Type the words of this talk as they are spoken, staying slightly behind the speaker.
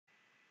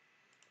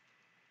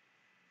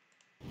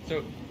So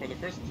for the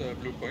first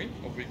blue coin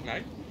of week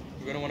 9,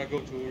 we're going to want to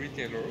go to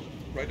retailer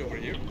right over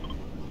here.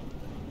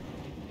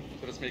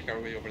 So let's make our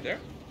way over there.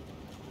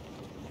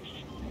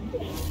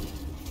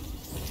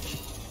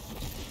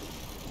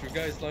 If you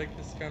guys like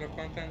this kind of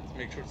content,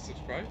 make sure to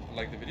subscribe and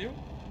like the video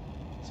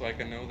so I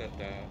can know that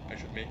I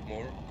should make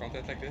more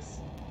content like this.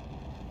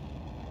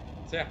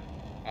 So yeah,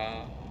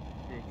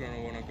 we're going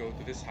to want to go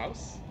to this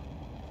house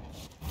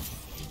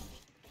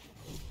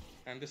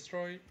and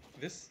destroy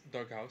this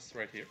doghouse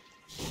right here.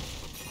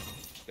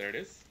 There it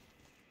is.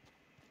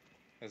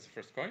 That's the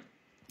first coin.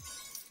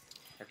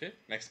 Okay,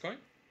 next coin.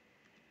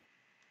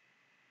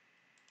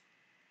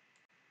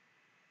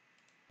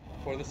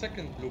 For the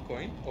second blue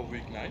coin of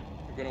week 9,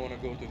 you're going to want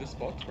to go to this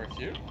spot right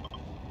here.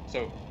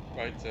 So,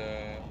 right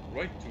to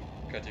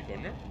Catty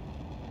Corner.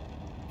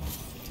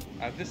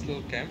 At this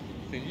little camp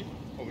thingy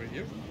over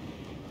here.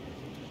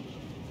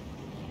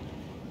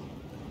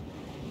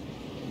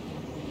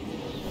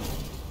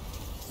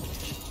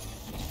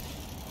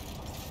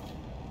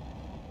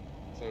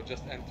 So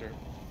just enter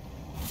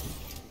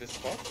this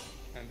spot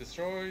and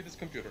destroy this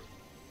computer.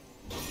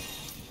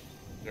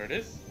 There it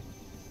is.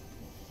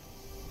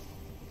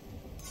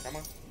 Come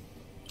on.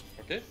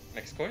 Okay,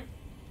 next coin.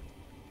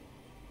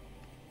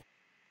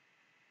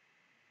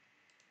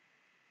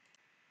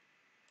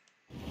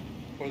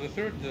 For the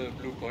third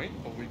blue coin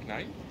of week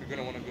 9, you're going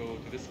to want to go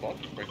to this spot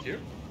right here.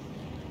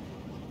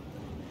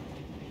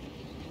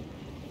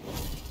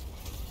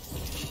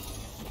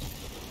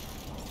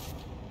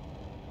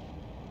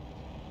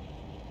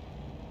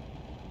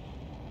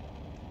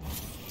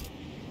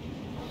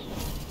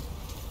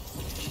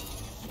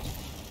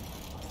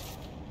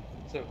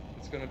 So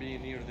it's going to be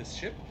near this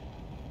ship,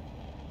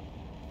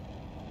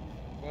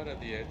 but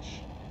at the edge.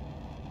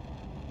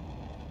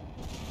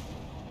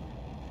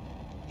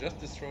 Just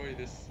destroy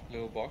this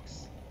little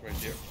box right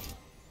here.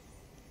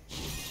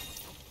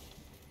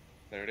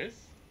 There it is.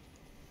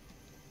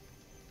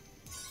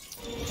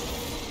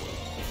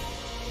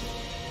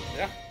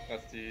 Yeah,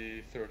 that's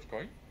the third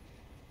coin.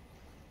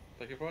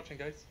 Thank you for watching,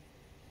 guys.